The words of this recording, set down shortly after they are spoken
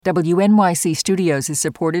WNYC Studios is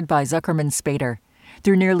supported by Zuckerman Spader.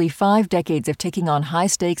 Through nearly 5 decades of taking on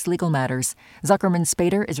high-stakes legal matters, Zuckerman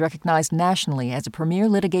Spader is recognized nationally as a premier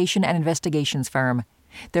litigation and investigations firm.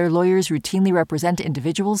 Their lawyers routinely represent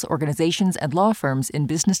individuals, organizations, and law firms in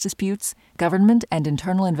business disputes, government and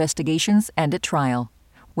internal investigations, and at trial.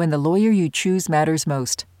 When the lawyer you choose matters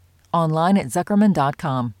most. Online at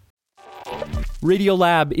Zuckerman.com.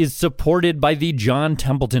 Radiolab is supported by the John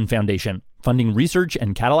Templeton Foundation, funding research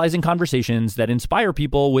and catalyzing conversations that inspire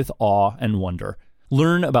people with awe and wonder.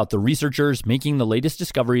 Learn about the researchers making the latest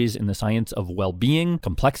discoveries in the science of well-being,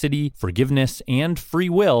 complexity, forgiveness, and free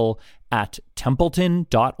will at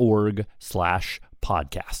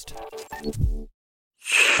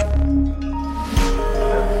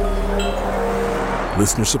templeton.org/podcast.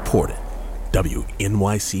 Listener supported.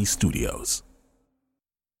 WNYC Studios.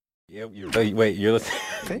 Yeah, wait, you're listening?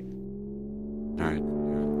 Okay. All right.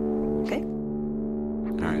 Okay.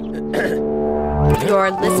 All right.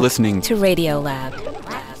 You're Listening to Radiolab.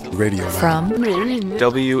 Radiolab. From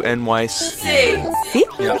WNYC. See?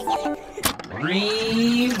 Yeah.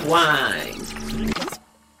 Rewind.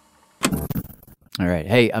 All right.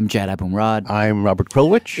 Hey, I'm Jad Abumrad. I'm Robert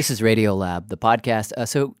Krulwich. This is Radiolab, the podcast.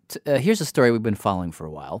 Here's a story we've been following for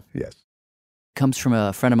a while. Yes. Comes from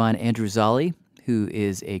a friend of mine, Andrew Zolli, who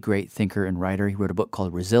is a great thinker and writer. He wrote a book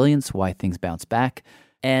called Resilience, Why Things Bounce Back.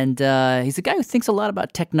 And he's a guy who thinks a lot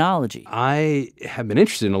about technology. I have been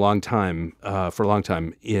interested for a long time,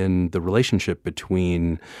 in the relationship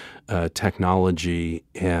between technology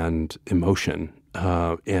and emotion.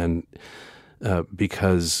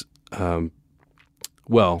 Because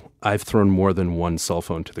I've thrown more than one cell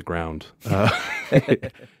phone to the ground.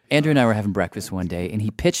 Andrew and I were having breakfast one day, and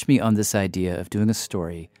he pitched me on this idea of doing a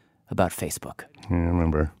story about Facebook. I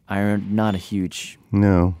remember. I'm not a huge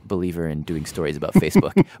believer in doing stories about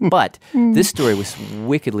Facebook, but this story was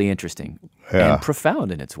wickedly interesting and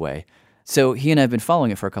profound in its way. So he and I have been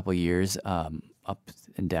following it for a couple of years, up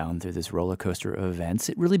and down through this roller coaster of events.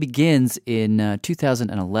 It really begins in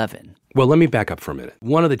 2011. Well, let me back up for a minute.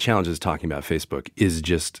 One of the challenges talking about Facebook is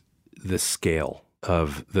just the scale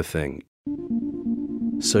of the thing.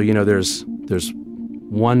 So, there's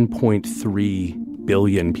 1.3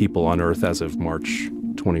 billion people on Earth as of March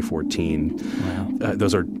 2014. Wow.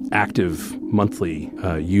 Those are active monthly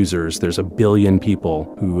users. There's 1 billion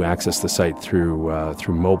people who access the site through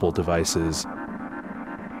mobile devices.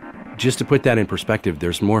 Just to put that in perspective,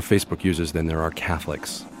 there's more Facebook users than there are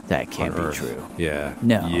Catholics. That can't be Earth. true. Yeah.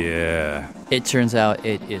 No. Yeah. It turns out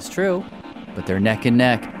it is true, but they're neck and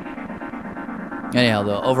neck. Anyhow,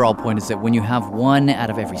 the overall point is that when you have 1 out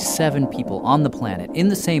of every 7 people on the planet in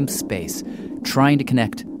the same space trying to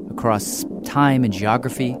connect across time and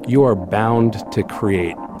geography, you are bound to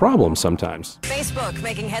create problems sometimes. Facebook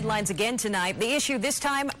making headlines again tonight. The issue this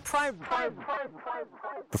time...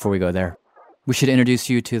 Before we go there, we should introduce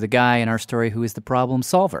you to the guy in our story who is the problem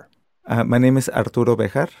solver. My name is Arturo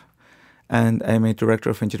Bejar, and I'm a director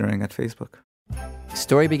of engineering at Facebook. The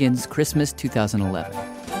story begins Christmas 2011.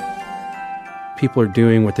 People are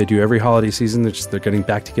doing what they do every holiday season. They're getting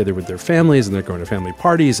back together with their families, and they're going to family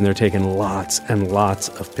parties, and they're taking lots and lots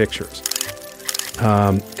of pictures.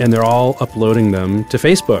 And they're all uploading them to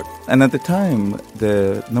Facebook. And at the time,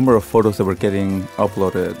 the number of photos that were getting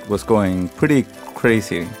uploaded was going pretty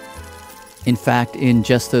crazy. In fact, in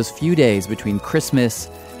just those few days between Christmas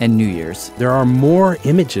and New Year's, there are more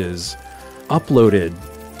images uploaded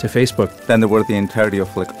to Facebook than there were the entirety of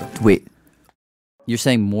Flickr. Wait. You're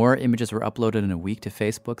saying more images were uploaded in a week to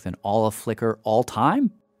Facebook than all of Flickr all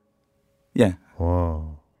time? Yeah.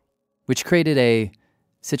 Whoa. Which created a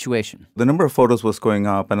situation. The number of photos was going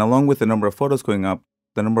up, and along with the number of photos going up,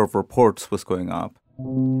 the number of reports was going up.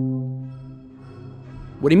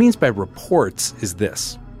 What he means by reports is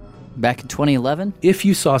this. Back in 2011? If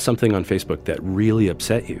you saw something on Facebook that really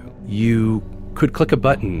upset you, you could click a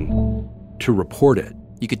button to report it.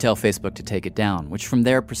 You could tell Facebook to take it down, which from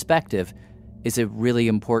their perspective is a really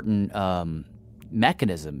important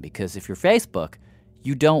mechanism, because if you're Facebook,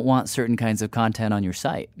 you don't want certain kinds of content on your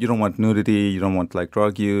site. You don't want nudity, you don't want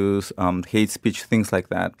drug use, hate speech, things like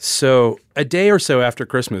that. So a day or so after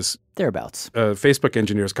Christmas, thereabouts, Facebook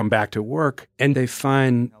engineers come back to work and they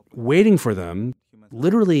find waiting for them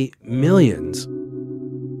literally millions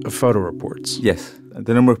of photo reports. Yes.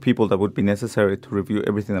 The number of people that would be necessary to review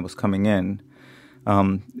everything that was coming in,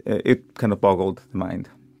 it kind of boggled the mind.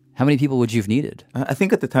 How many people would you have needed? I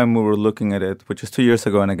think at the time we were looking at it, which is 2 years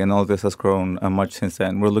ago, and again, all this has grown much since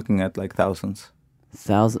then. We're looking at thousands.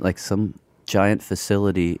 Like some giant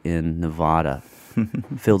facility in Nevada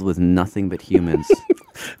filled with nothing but humans.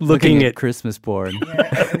 Looking at Christmas porn.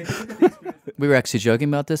 We were actually joking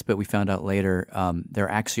about this, but we found out later there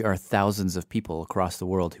actually are thousands of people across the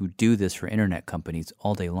world who do this for internet companies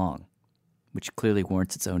all day long, which clearly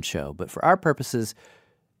warrants its own show. But for our purposes,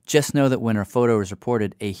 just know that when a photo is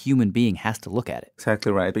reported, a human being has to look at it.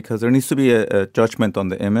 Exactly right, because there needs to be a judgment on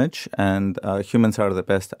the image, and humans are the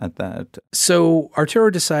best at that. So Arturo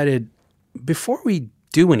decided, before we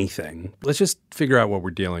do anything, let's just figure out what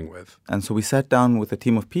we're dealing with. And so we sat down with a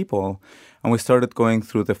team of people, and we started going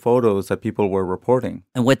through the photos that people were reporting.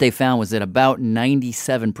 And what they found was that about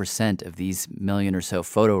 97% of these million or so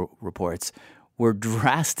photo reports were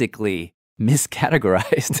drastically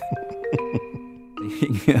miscategorized.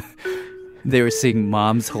 They were seeing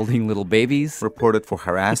moms holding little babies. Reported for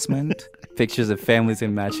harassment. Pictures of families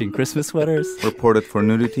in matching Christmas sweaters. Reported for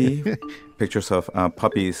nudity. Pictures of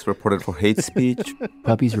puppies reported for hate speech.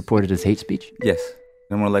 Puppies reported as hate speech? Yes.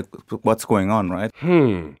 And we're like, what's going on, right?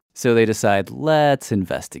 So they decide, let's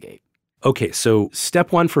investigate. Okay, so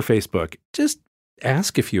step one for Facebook, just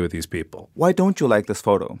ask a few of these people. Why don't you like this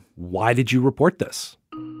photo? Why did you report this?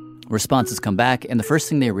 Responses come back, and the first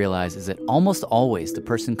thing they realize is that almost always the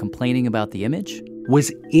person complaining about the image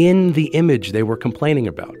was in the image they were complaining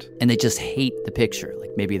about. And they just hate the picture.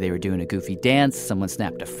 Like maybe they were doing a goofy dance, someone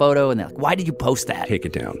snapped a photo, and they're like, why did you post that? Take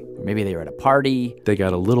it down. Or maybe they were at a party. They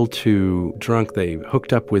got a little too drunk. They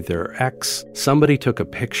hooked up with their ex. Somebody took a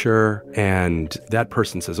picture, and that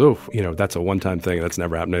person says, oh, that's a one-time thing. That's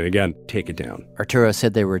never happening again. Take it down. Arturo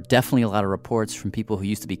said there were definitely a lot of reports from people who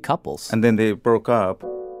used to be couples. And then they broke up.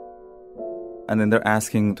 And then they're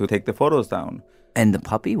asking to take the photos down. And the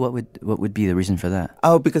puppy? What would be the reason for that?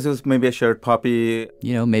 Oh, because it was maybe a shared puppy.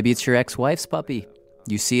 Maybe it's your ex-wife's puppy.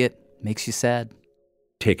 You see it, makes you sad.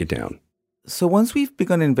 Take it down. So once we've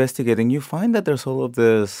begun investigating, you find that there's all of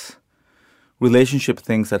this relationship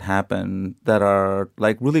things that happen that are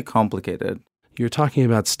like really complicated. You're talking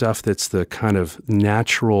about stuff that's the kind of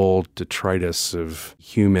natural detritus of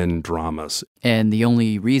human dramas. And the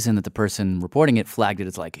only reason that the person reporting it flagged it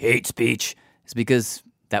as like hate speech is because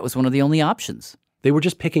that was one of the only options. They were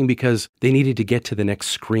just picking because they needed to get to the next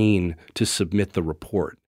screen to submit the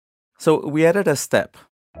report. So we added a step.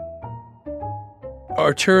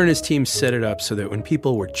 Arturo and his team set it up so that when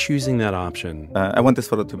people were choosing that option, I want this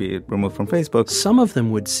photo to be removed from Facebook. Some of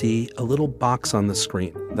them would see a little box on the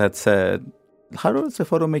screen that said, how does the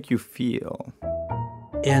photo make you feel?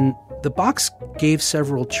 And the box gave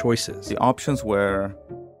several choices. The options were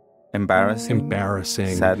embarrassing,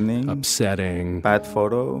 saddening, upsetting, bad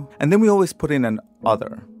photo. And then we always put in an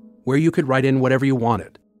other, where you could write in whatever you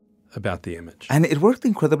wanted about the image. And it worked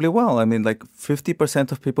incredibly well. I mean, like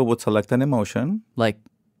 50% of people would select an emotion. Like,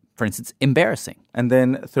 for instance, embarrassing. And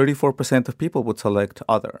then 34% of people would select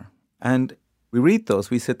other. And we read those.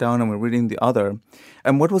 We sit down and we're reading the other.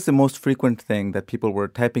 And what was the most frequent thing that people were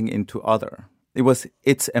typing into other? It was,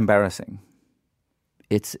 it's embarrassing.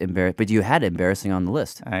 It's embarrassing. But you had embarrassing on the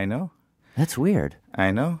list. I know. That's weird.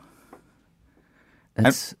 I know.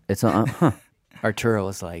 Arturo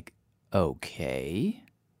was like, okay,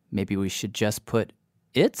 maybe we should just put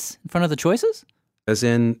it's in front of the choices? As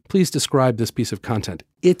in, please describe this piece of content.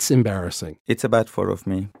 It's embarrassing. It's a bad photo of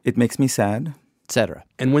me. It makes me sad. Etc.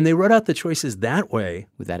 And when they wrote out the choices that way,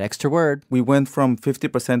 with that extra word, we went from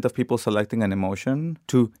 50% of people selecting an emotion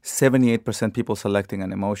to 78% people selecting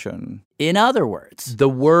an emotion. In other words, the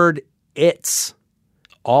word it's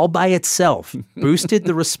all by itself boosted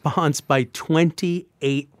the response by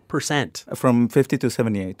 28%. From 50 to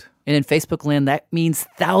 78. And in Facebook land, that means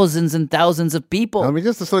thousands and thousands of people. I mean,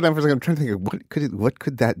 just to slow down for a second, I'm trying to think of what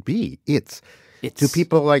could that be? It's. Do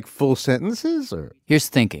people like full sentences? Or here's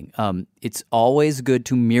thinking. It's always good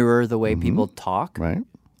to mirror the way people talk. Right.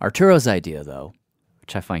 Arturo's idea, though,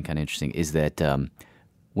 which I find kind of interesting, is that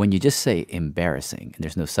when you just say embarrassing and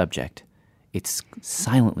there's no subject, it's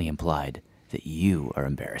silently implied that you are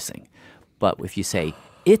embarrassing. But if you say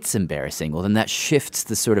it's embarrassing, well, then that shifts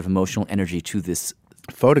the sort of emotional energy to this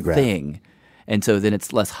photograph thing. And so then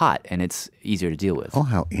it's less hot and it's easier to deal with. Oh,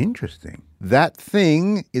 how interesting. That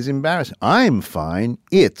thing is embarrassing. I'm fine.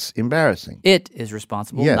 It's embarrassing. It is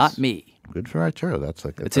responsible, not me. Good for Arturo. That's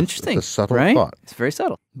like it's interesting. That's a subtle right? thought. It's very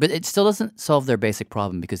subtle. But it still doesn't solve their basic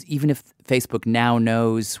problem because even if Facebook now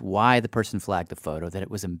knows why the person flagged the photo, that it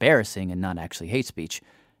was embarrassing and not actually hate speech,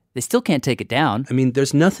 they still can't take it down. I mean,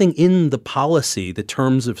 there's nothing in the policy, the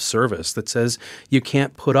terms of service, that says you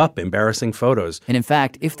can't put up embarrassing photos. And in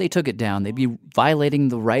fact, if they took it down, they'd be violating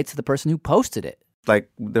the rights of the person who posted it. Like,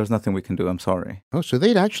 there's nothing we can do. I'm sorry. Oh, so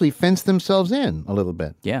they'd actually fence themselves in a little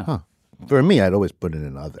bit. Yeah. Huh. For me, I'd always put it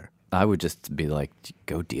in other. I would just be like,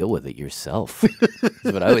 go deal with it yourself.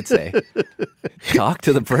 Is what I would say. Talk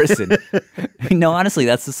to the person. No, honestly,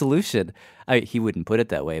 that's the solution. He wouldn't put it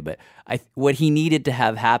that way, but what he needed to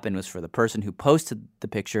have happen was for the person who posted the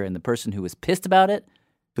picture and the person who was pissed about it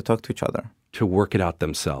to talk to each other, to work it out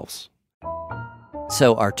themselves.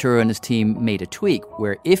 So Arturo and his team made a tweak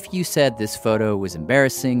where if you said this photo was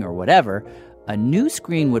embarrassing or whatever, a new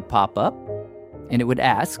screen would pop up and it would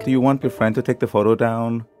ask, do you want your friend to take the photo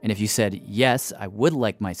down? And if you said, yes, I would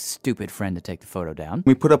like my stupid friend to take the photo down.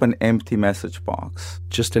 We put up an empty message box.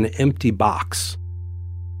 Just an empty box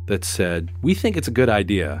that said, we think it's a good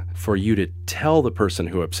idea for you to tell the person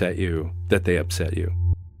who upset you that they upset you.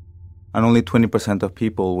 And only 20% of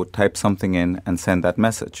people would type something in and send that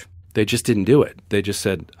message. They just didn't do it. They just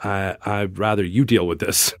said, I'd rather you deal with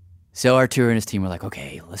this. So Arturo and his team were like,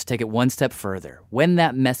 okay, let's take it one step further. When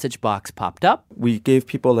that message box popped up, we gave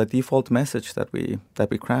people a default message that we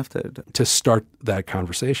crafted. To start that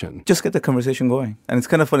conversation. Just get the conversation going. And it's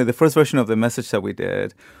kind of funny. The first version of the message that we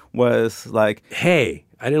did was like, hey,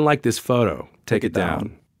 I didn't like this photo. Take it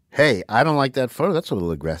down. Hey, I don't like that photo. That's a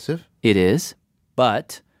little aggressive. It is.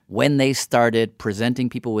 But when they started presenting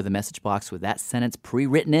people with a message box with that sentence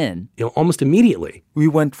pre-written in, almost immediately, we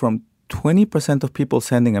went from 20% of people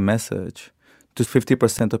sending a message to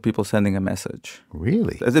 50% of people sending a message.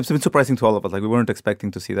 Really? It's been surprising to all of us. Like, we weren't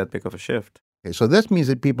expecting to see that big of a shift. Okay, so this means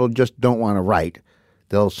that people just don't want to write.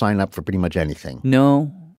 They'll sign up for pretty much anything.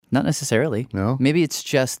 No, not necessarily. No? Maybe it's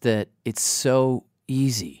just that it's so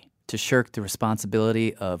easy to shirk the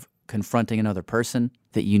responsibility of confronting another person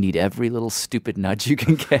that you need every little stupid nudge you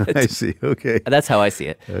can get. I see. Okay. That's how I see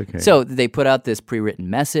it. Okay. So they put out this pre-written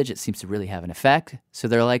message. It seems to really have an effect. So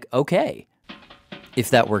they're like, okay, if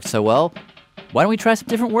that works so well, why don't we try some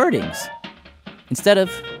different wordings? Instead of,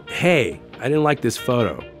 hey, I didn't like this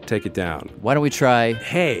photo. Take it down. Why don't we try,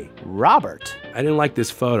 hey, Robert, I didn't like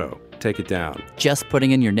this photo. Take it down. Just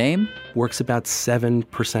putting in your name works about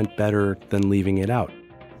 7% better than leaving it out.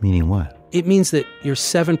 Meaning what? It means that you're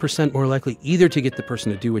 7% more likely either to get the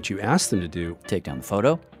person to do what you asked them to do, take down the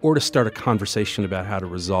photo, or to start a conversation about how to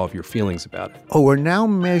resolve your feelings about it. Oh, we're now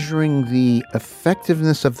measuring the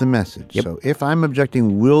effectiveness of the message. Yep. So if I'm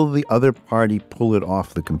objecting, will the other party pull it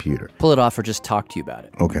off the computer? Pull it off or just talk to you about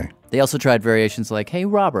it. Okay. They also tried variations like, hey,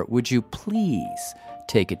 Robert, would you please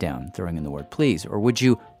take it down, throwing in the word please, or would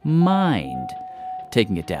you mind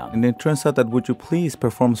taking it down? And it turns out that would you please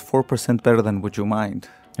performs 4% better than would you mind.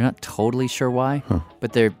 They're not totally sure why,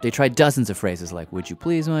 but they tried dozens of phrases like, would you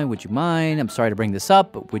please mind, would you mind, I'm sorry to bring this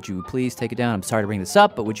up, but would you please take it down, I'm sorry to bring this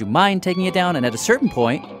up, but would you mind taking it down? And at a certain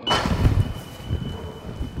point,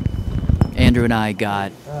 Andrew and I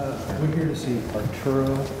got... we're here to see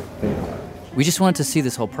Arturo. We just wanted to see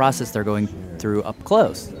this whole process they're going through up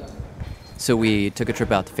close. So we took a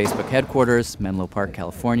trip out to Facebook headquarters, Menlo Park,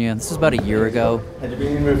 California. This was about a year ago. Had you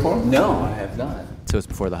been in before? No, I have not. So it's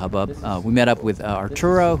before the hubbub. We met up with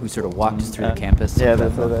Arturo, who sort of walked us through the campus. Yeah,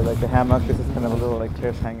 that's like the hammock. This is kind of a little like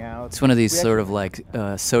chairs hang out. It's one of these sort of like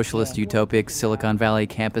socialist utopic Silicon Valley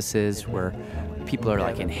campuses where people are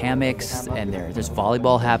like in hammocks and there's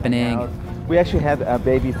volleyball happening. We actually had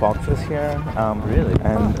baby foxes here. Really?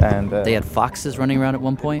 And they had foxes running around at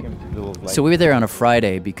one point. So we were there on a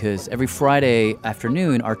Friday because every Friday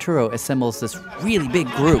afternoon, Arturo assembles this really big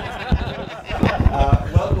group.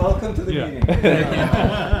 Welcome to the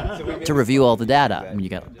meeting. To review all the data. I mean, you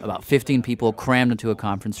got about 15 people crammed into a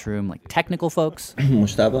conference room, like technical folks.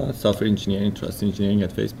 Mushtaba, software engineering, trust engineering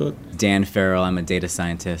at Facebook. Dan Farrell, I'm a data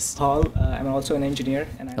scientist. Paul, I'm also an engineer.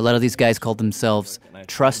 A lot of these guys called themselves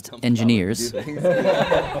trust engineers.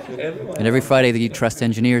 And every Friday, the trust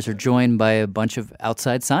engineers are joined by a bunch of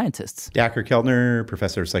outside scientists. Dacher Keltner,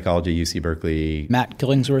 professor of psychology, UC Berkeley. Matt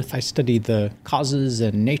Killingsworth, I studied the causes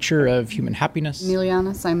and nature of human happiness.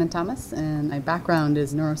 Emiliana Simon Thomas, and my background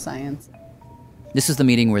is neuroscience. This is the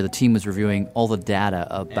meeting where the team was reviewing all the data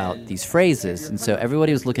about these phrases, and so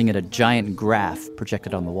everybody was looking at a giant graph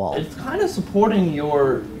projected on the wall. It's kind of supporting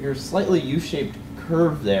your slightly U-shaped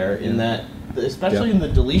curve there in that, especially in the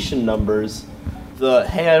deletion numbers, the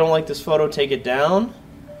hey, I don't like this photo, take it down,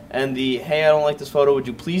 and the hey, I don't like this photo, would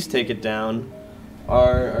you please take it down,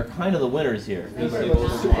 are kind of the winners here.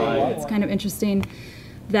 It's kind of interesting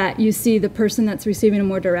that you see the person that's receiving a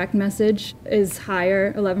more direct message is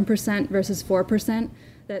higher, 11% versus 4%.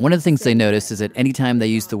 One of the things they noticed is that anytime they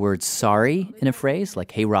use the word sorry in a phrase, like,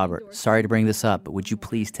 hey, Robert, sorry to bring this up, but would you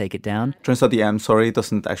please take it down? Turns out the I'm sorry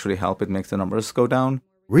doesn't actually help. It makes the numbers go down.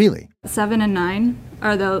 Really? 7 and 9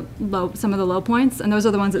 are some of the low points, and those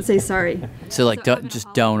are the ones that say sorry. So, like,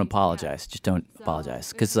 don't apologize. Just don't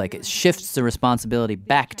apologize, because like it shifts the responsibility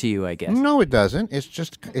back to you, I guess. No, it doesn't. It's no.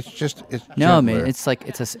 I gentler. mean, it's like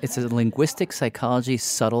it's a linguistic psychology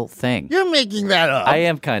subtle thing. You're making that up. I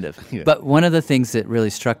am kind of. Yeah. But one of the things that really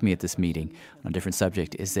struck me at this meeting on a different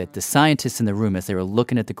subject is that the scientists in the room, as they were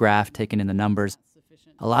looking at the graph, taking in the numbers,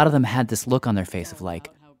 a lot of them had this look on their face of like,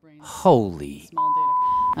 holy.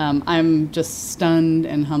 I'm just stunned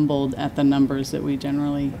and humbled at the numbers that we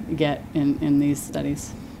generally get in these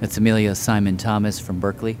studies. That's Amelia Simon Thomas from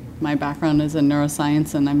Berkeley. My background is in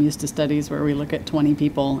neuroscience, and I'm used to studies where we look at 20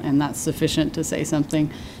 people, and that's sufficient to say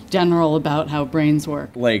something general about how brains work.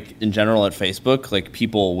 Like, in general at Facebook, like,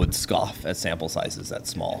 people would scoff at sample sizes that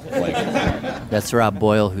small. Like, that's Rob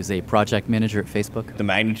Boyle, who's a project manager at Facebook. The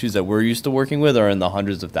magnitudes that we're used to working with are in the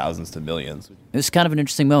hundreds of thousands to millions. It's kind of an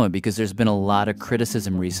interesting moment because there's been a lot of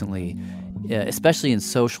criticism recently, especially in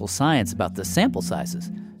social science, about the sample sizes,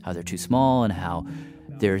 how they're too small and how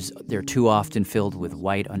they're too often filled with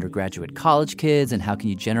white undergraduate college kids, and how can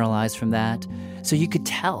you generalize from that? So you could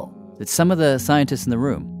tell that some of the scientists in the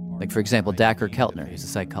room, like, for example, Dacher Keltner, who's a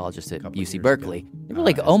psychologist at UC Berkeley, they were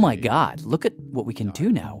like, oh my God, look at what we can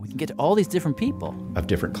do now. We can get to all these different people. Of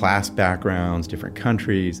different class backgrounds, different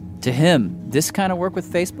countries. To him, this kind of work with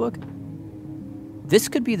Facebook, this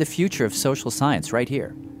could be the future of social science right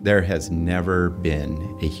here. There has never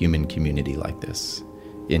been a human community like this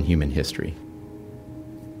in human history.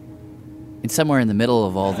 And somewhere in the middle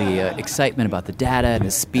of all the excitement about the data and the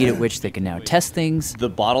speed at which they can now test things. The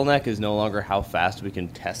bottleneck is no longer how fast we can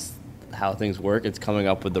test how things work. It's coming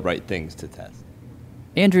up with the right things to test.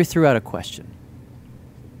 Andrew threw out a question.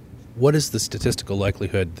 What is the statistical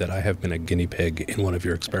likelihood that I have been a guinea pig in one of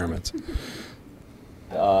your experiments?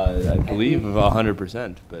 I believe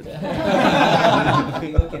 100%, but... If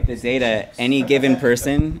we look at the data, any given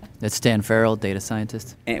person... That's Stan Farrell, data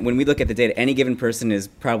scientist. And when we look at the data, any given person is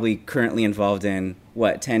probably currently involved in,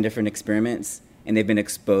 10 different experiments? And they've been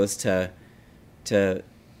exposed to 10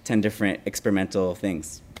 different experimental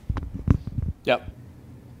things. Yep.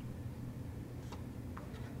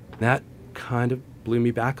 That kind of blew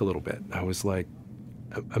me back a little bit. I was like,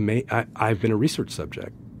 I've been a research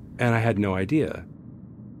subject, and I had no idea.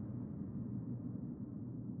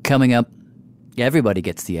 Coming up, everybody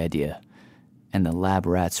gets the idea, and the lab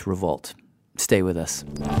rats revolt. Stay with us.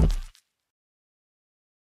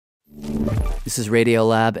 This is Radio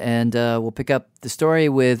Lab, and we'll pick up the story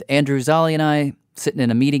with Andrew Zolli and I sitting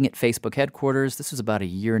in a meeting at Facebook headquarters. This was about a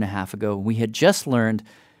year and a half ago. We had just learned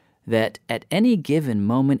that at any given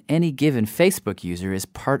moment, any given Facebook user is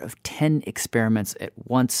part of 10 experiments at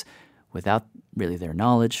once without really their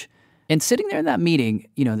knowledge. And sitting there in that meeting,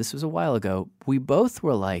 this was a while ago, we both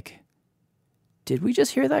were like, did we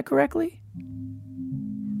just hear that correctly?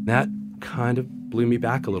 That kind of blew me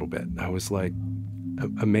back a little bit. I was like,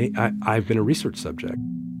 I've been a research subject,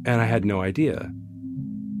 and I had no idea.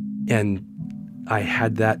 And I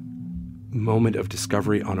had that moment of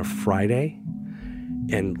discovery on a Friday,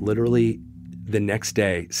 and literally the next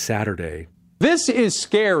day, Saturday. This is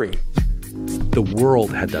scary. The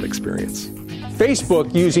world had that experience.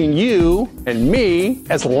 Facebook using you and me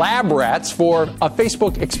as lab rats for a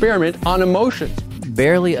Facebook experiment on emotions.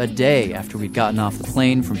 Barely a day after we'd gotten off the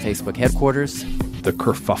plane from Facebook headquarters, the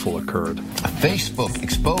kerfuffle occurred. Facebook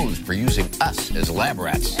exposed for using us as lab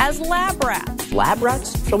rats. As lab rats. Lab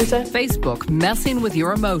rats, shall we say? Facebook messing with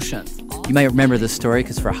your emotions. You might remember this story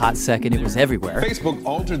because for a hot second it was everywhere. Facebook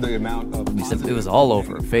altered the amount of... It was all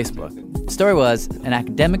over Facebook. The story was an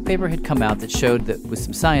academic paper had come out that showed that with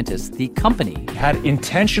some scientists, the company had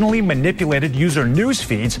intentionally manipulated user news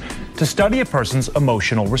feeds to study a person's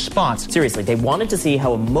emotional response. Seriously, they wanted to see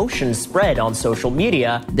how emotions spread on social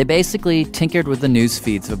media. They basically tinkered with the news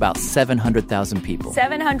feeds of about 700,000 people.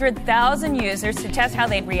 700,000 users to test how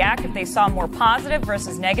they'd react if they saw more positive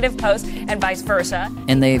versus negative posts and vice versa.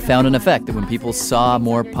 And they found an effect that when people saw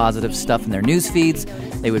more positive stuff in their news feeds,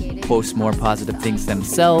 they would post more positive things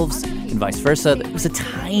themselves and vice versa. It was a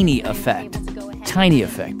tiny effect,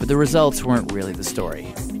 but the results weren't really the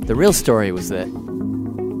story. The real story was that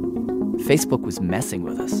Facebook was messing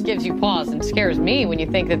with us. Gives you pause and scares me when you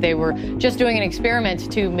think that they were just doing an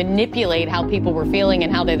experiment to manipulate how people were feeling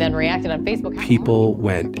and how they then reacted on Facebook. People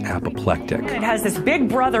went apoplectic. It has this big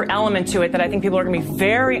brother element to it that I think people are going to be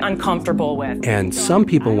very uncomfortable with. And some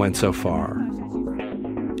people went so far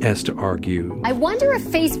as to argue. I wonder if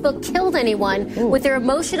Facebook killed anyone with their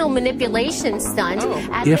emotional manipulation stunt.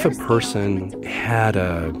 If a person had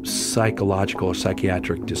a psychological or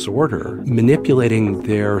psychiatric disorder, manipulating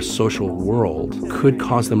their social world could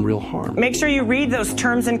cause them real harm. Make sure you read those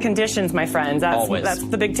terms and conditions, my friends. That's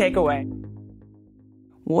the big takeaway.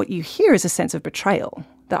 What you hear is a sense of betrayal,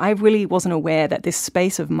 that I really wasn't aware that this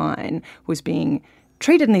space of mine was being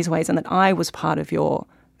treated in these ways and that I was part of your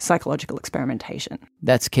psychological experimentation.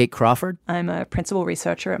 That's Kate Crawford. I'm a principal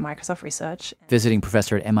researcher at Microsoft Research. Visiting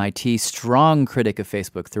professor at MIT, strong critic of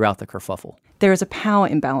Facebook throughout the kerfuffle. There is a power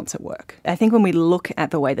imbalance at work. I think when we look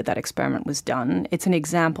at the way that experiment was done, it's an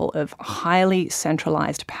example of highly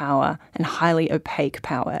centralized power and highly opaque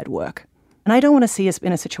power at work. And I don't want to see us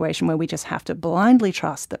in a situation where we just have to blindly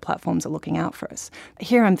trust that platforms are looking out for us.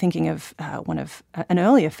 Here I'm thinking of an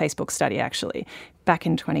earlier Facebook study, actually, back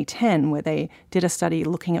in 2010, where they did a study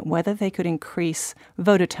looking at whether they could increase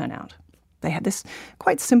voter turnout. They had this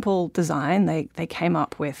quite simple design. They came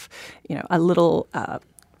up with, a little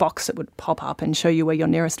box that would pop up and show you where your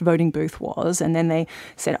nearest voting booth was. And then they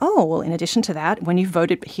said, in addition to that, when you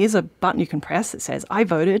voted, here's a button you can press that says, I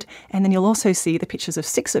voted. And then you'll also see the pictures of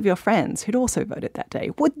 6 of your friends who'd also voted that day.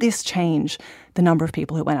 Would this change the number of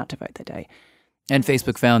people who went out to vote that day? And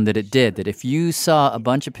Facebook found that it did, that if you saw a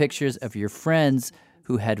bunch of pictures of your friends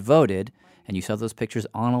who had voted, and you saw those pictures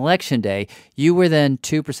on Election Day, you were then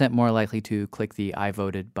 2% more likely to click the I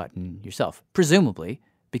voted button yourself, presumably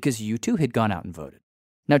because you too had gone out and voted.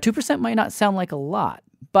 Now, 2% might not sound like a lot,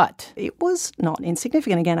 but it was not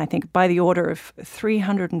insignificant. Again, I think by the order of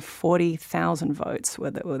 340,000 votes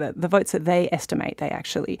were the votes that they estimate they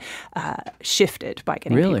actually shifted by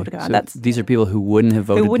getting people to go out. So these are people who wouldn't have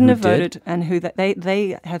voted. Who wouldn't have voted, and who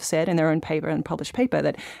they have said in their own paper and published paper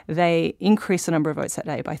that they increased the number of votes that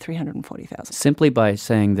day by 340,000. Simply by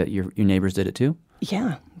saying that your neighbors did it too?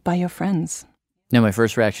 Yeah, by your friends. Now, my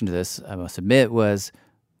first reaction to this, I must admit, was,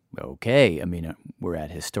 okay, we're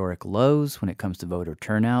at historic lows when it comes to voter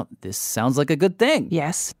turnout. This sounds like a good thing.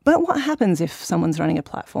 Yes, but what happens if someone's running a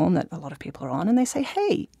platform that a lot of people are on and they say,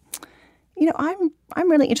 hey,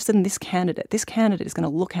 I'm really interested in this candidate. This candidate is going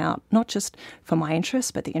to look out not just for my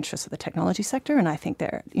interests, but the interests of the technology sector, and I think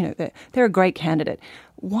they're a great candidate.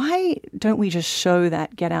 Why don't we just show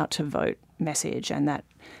that get out to vote message and that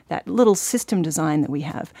little system design that we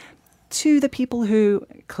have to the people who,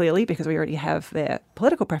 clearly, because we already have their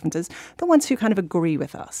political preferences, the ones who kind of agree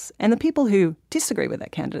with us. And the people who disagree with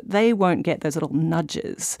that candidate, they won't get those little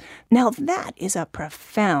nudges. Now, that is a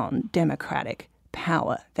profound democratic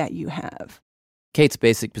power that you have. Kate's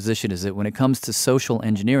basic position is that when it comes to social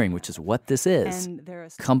engineering, which is what this is,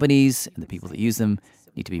 companies and the people that use them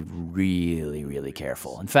need to be really, really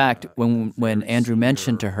careful. In fact, when Andrew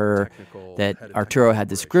mentioned to her that Arturo had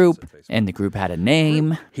this group and the group had a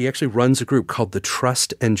name. He actually runs a group called the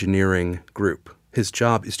Trust Engineering Group. His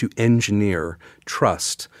job is to engineer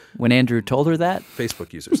trust. When Andrew told her that?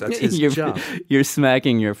 Facebook users, that's his job. You're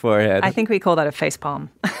smacking your forehead. I think we call that a facepalm.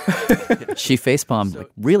 She facepalmed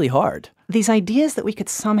really hard. These ideas that we could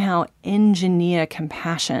somehow engineer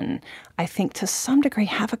compassion, I think to some degree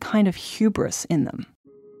have a kind of hubris in them.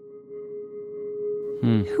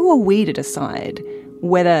 Who are we to decide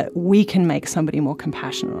whether we can make somebody more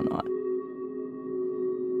compassionate or not?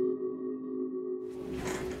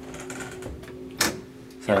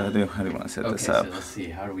 So how do you want to set this up? So let's see.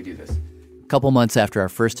 How do we do this? A couple months after our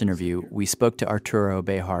first interview, we spoke to Arturo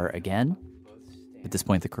Bejar again. At this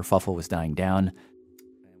point, the kerfuffle was dying down.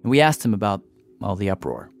 And we asked him about all the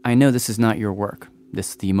uproar. I know this is not your work,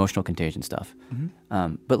 the emotional contagion stuff.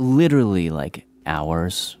 Mm-hmm. But literally,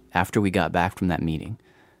 hours after we got back from that meeting,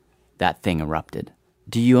 that thing erupted.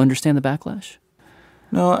 Do you understand the backlash?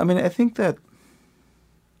 No, I think that...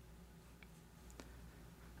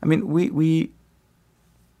 we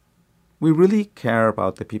really care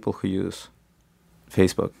about the people who use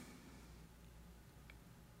Facebook.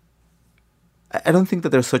 I don't think that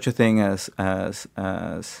there's such a thing as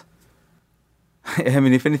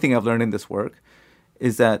if anything I've learned in this work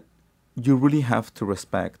is that you really have to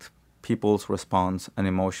respect people's response and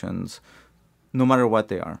emotions, no matter what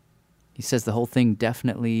they are. He says the whole thing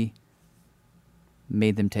definitely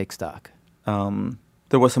made them take stock.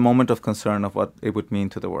 There was a moment of concern of what it would mean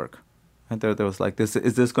to the work. And there was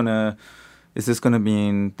is this gonna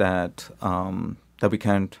mean that that we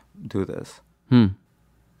can't do this?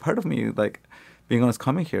 Part of me, being honest,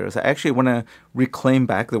 coming here is I actually want to reclaim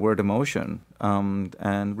back the word emotion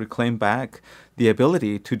and reclaim back the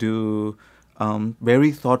ability to do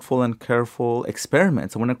very thoughtful and careful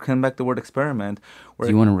experiments. I want to claim back the word experiment. Do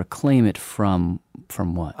you want to reclaim it from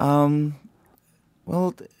what?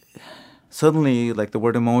 Well, suddenly like the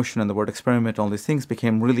word emotion and the word experiment, all these things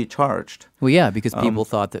became really charged. Well, yeah, because people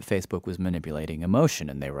thought that Facebook was manipulating emotion,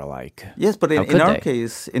 and they were like, yes, but in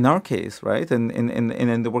our case, right, and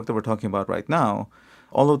in the work that we're talking about right now,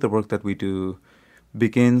 all of the work that we do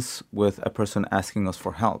begins with a person asking us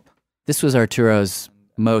for help. This was Arturo's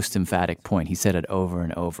most emphatic point. He said it over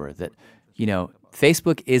and over that,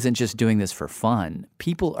 Facebook isn't just doing this for fun.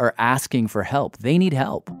 People are asking for help. They need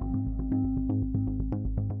help.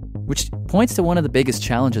 Which points to one of the biggest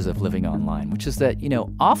challenges of living online, which is that,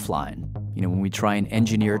 offline, when we try and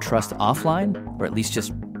engineer trust offline, or at least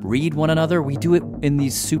just read one another, we do it in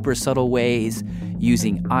these super subtle ways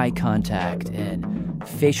using eye contact and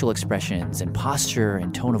facial expressions and posture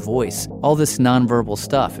and tone of voice, all this nonverbal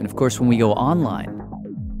stuff. And of course, when we go online,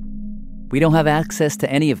 we don't have access to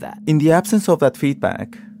any of that. In the absence of that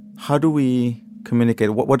feedback, how do we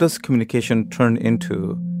communicate? What does communication turn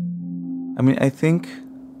into? I mean, I think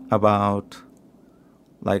about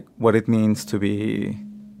like what it means to be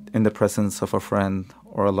in the presence of a friend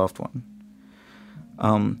or a loved one.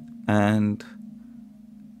 And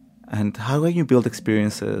how can you build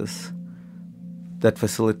experiences that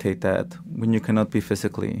facilitate that when you cannot be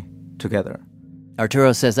physically together?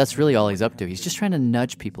 Arturo says that's really all he's up to. He's just trying to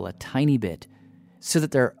nudge people a tiny bit so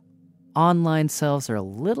that their online selves are a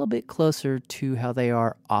little bit closer to how they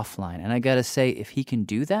are offline. And I gotta say, if he can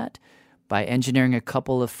do that by engineering a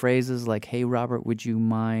couple of phrases like, hey, Robert, would you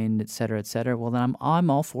mind, et cetera, well, then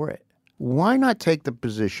I'm all for it. Why not take the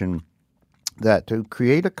position that to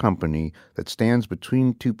create a company that stands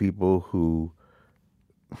between two people who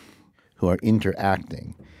are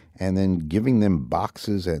interacting, and then giving them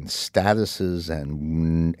boxes and statuses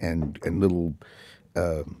and little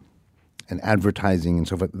and advertising and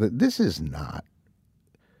so forth. This is not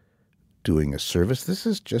doing a service. This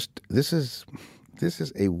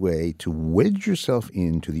is a way to wedge yourself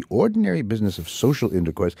into the ordinary business of social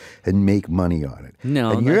intercourse and make money on it.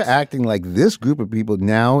 No, and you're acting like this group of people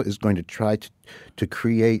now is going to try to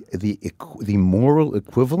create the moral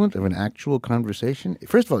equivalent of an actual conversation.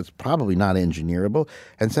 First of all, it's probably not engineerable,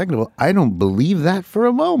 and second of all, I don't believe that for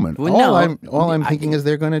a moment. Well, all I'm thinking is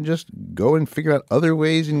they're going to just go and figure out other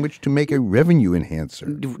ways in which to make a revenue enhancer.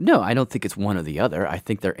 No, I don't think it's one or the other. I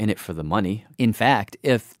think they're in it for the money. In fact,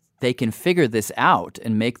 if they can figure this out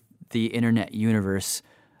and make the internet universe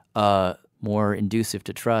more inducive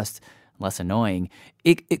to trust, less annoying,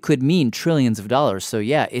 it could mean trillions of dollars. So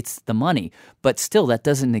yeah, it's the money. But still, that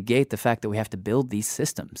doesn't negate the fact that we have to build these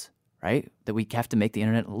systems, right? That we have to make the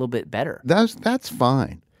internet a little bit better. That's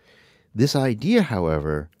fine. This idea,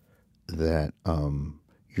 however, that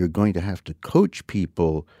you're going to have to coach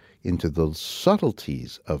people into the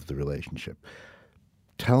subtleties of the relationship.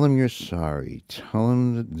 Tell him you're sorry. Tell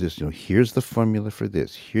him this. Here's the formula for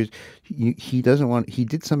this. He doesn't want. He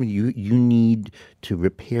did something. You need to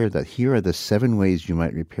repair that. Here are the 7 ways you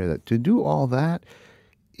might repair that. To do all that,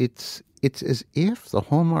 it's as if the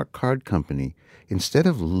Hallmark Card Company, instead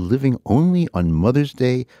of living only on Mother's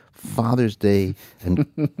Day, Father's Day,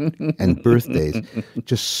 and birthdays,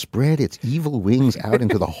 just spread its evil wings out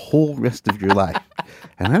into the whole rest of your life.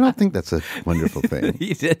 And I don't think that's a wonderful thing.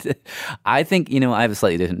 I think, I have a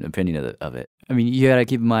slightly different opinion of it. I mean, you got to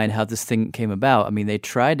keep in mind how this thing came about. I mean, they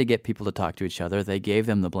tried to get people to talk to each other. They gave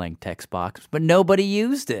them the blank text box, but nobody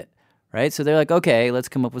used it, right? So they're like, okay, let's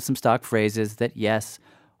come up with some stock phrases that, yes,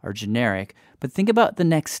 are generic. But think about the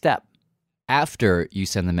next step. After you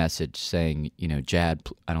send the message saying, Jad,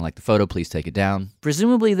 I don't like the photo, please take it down.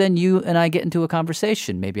 Presumably then you and I get into a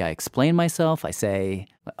conversation. Maybe I explain myself. I say,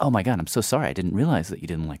 oh my God, I'm so sorry. I didn't realize that you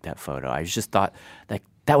didn't like that photo. I just thought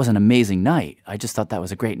that was an amazing night. I just thought that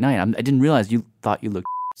was a great night. I didn't realize you thought you looked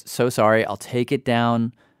so sorry. I'll take it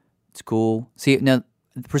down. It's cool. See, now,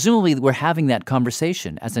 presumably we're having that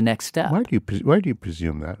conversation as a next step. Why do you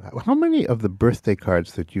presume that? How many of the birthday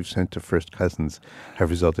cards that you've sent to first cousins have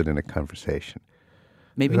resulted in a conversation?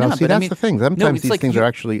 Maybe not. See, but that's the thing. Sometimes these things are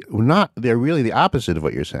actually not. They're really the opposite of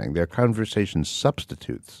what you're saying. They're conversation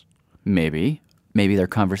substitutes. Maybe they're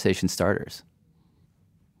conversation starters.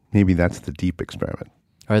 Maybe that's the deep experiment.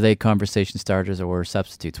 Are they conversation starters or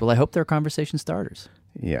substitutes? Well, I hope they're conversation starters.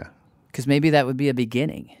 Yeah. Because maybe that would be a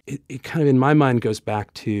beginning. It kind of, in my mind, goes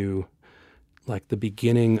back to like the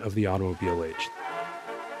beginning of the automobile age.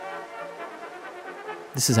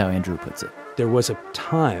 This is how Andrew puts it. There was a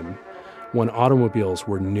time when automobiles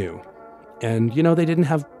were new. And, they didn't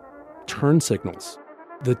have turn signals.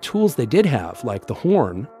 The tools they did have, like the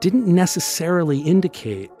horn, didn't necessarily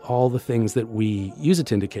indicate all the things that we use it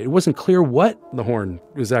to indicate. It wasn't clear what the horn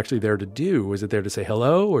was actually there to do. Was it there to say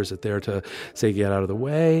hello, or is it there to say get out of the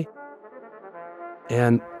way?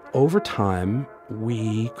 And over time,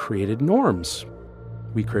 we created norms.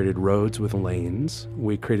 We created roads with lanes.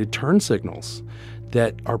 We created turn signals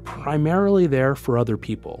that are primarily there for other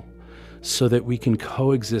people so that we can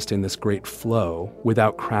coexist in this great flow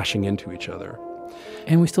without crashing into each other.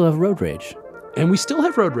 And we still have road rage. We still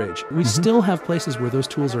have places where those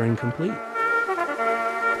tools are incomplete.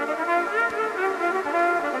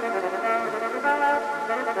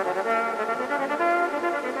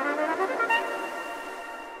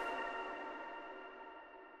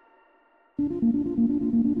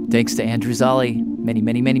 Thanks to Andrew Zolli.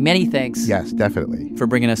 Many thanks. Yes, definitely. For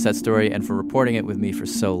bringing us that story and for reporting it with me for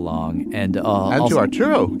so long. And to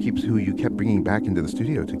Arturo, who you kept bringing back into the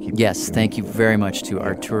studio to keep... Yes, thank you very much to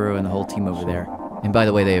Arturo and the whole team over there. And by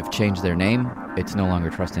the way, they have changed their name. It's no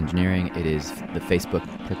longer Trust Engineering. It is the Facebook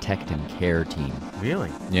Protect and Care team.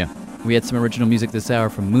 Really? Yeah. We had some original music this hour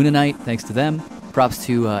from Moonanite. Thanks to them. Props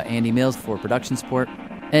to Andy Mills for production support.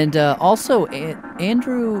 And also,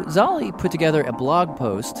 Andrew Zolli put together a blog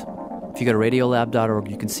post. If you go to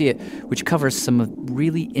radiolab.org, you can see it, which covers some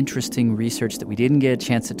really interesting research that we didn't get a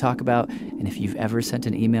chance to talk about. And if you've ever sent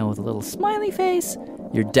an email with a little smiley face,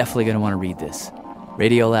 you're definitely going to want to read this.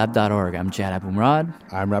 Radiolab.org. I'm Jad Abumrad.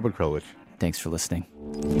 I'm Robert Krulwich. Thanks for listening.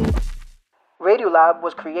 Radiolab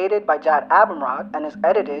was created by Jad Abumrad and is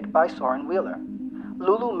edited by Soren Wheeler.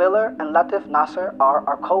 Lulu Miller and Latif Nasser are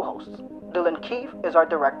our co-hosts. Dylan Keefe is our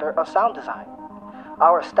director of sound design.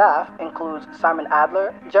 Our staff includes Simon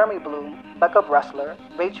Adler, Jeremy Bloom, Becca Bressler,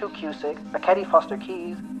 Rachel Cusick, Akedi Foster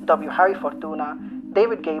Keys, W. Harry Fortuna,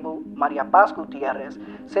 David Gable, Maria Paz Gutierrez,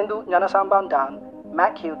 Sindhu Nyanasambandan,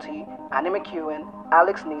 Matt Cutie, Annie McEwen,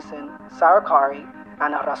 Alex Neeson, Sarah Kari,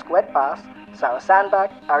 Anna Rasquet Paz, Sarah Sandbach,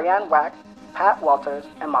 Ariane Wack, Pat Walters,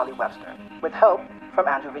 and Molly Webster, with help from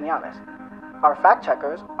Andrew Vinales. Our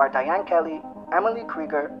fact-checkers are Diane Kelly, Emily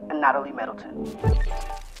Krieger, and Natalie Middleton.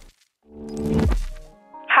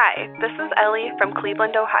 Hi, this is Ellie from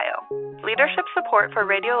Cleveland, Ohio. Leadership support for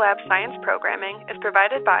Radiolab science programming is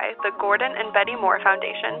provided by the Gordon and Betty Moore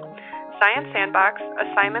Foundation, Science Sandbox, a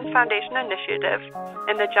Simons Foundation initiative,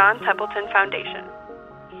 and the John Templeton Foundation.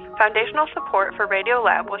 Foundational support for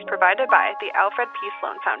Radiolab was provided by the Alfred P.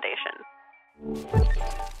 Sloan Foundation.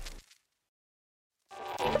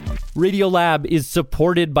 Radiolab is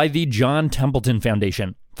supported by the John Templeton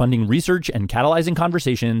Foundation, funding research and catalyzing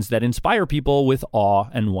conversations that inspire people with awe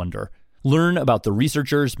and wonder. Learn about the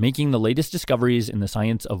researchers making the latest discoveries in the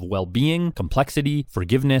science of well-being, complexity,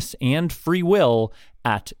 forgiveness, and free will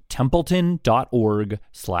at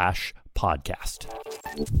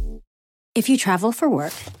templeton.org/podcast. If you travel for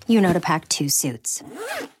work, you know to pack 2 suits.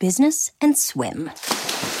 Business and swim.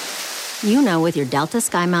 You know with your Delta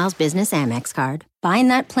SkyMiles Business Amex card, buying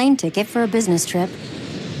that plane ticket for a business trip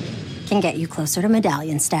can get you closer to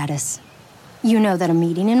medallion status. You know that a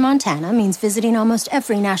meeting in Montana means visiting almost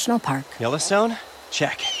every national park. Yellowstone?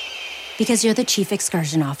 Check. Because you're the chief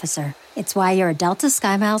excursion officer. It's why you're a Delta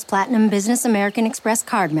SkyMiles Platinum Business American Express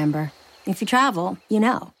card member. If you travel, you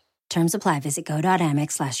know. Terms apply. Visit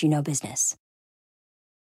go.amex/you-know-business.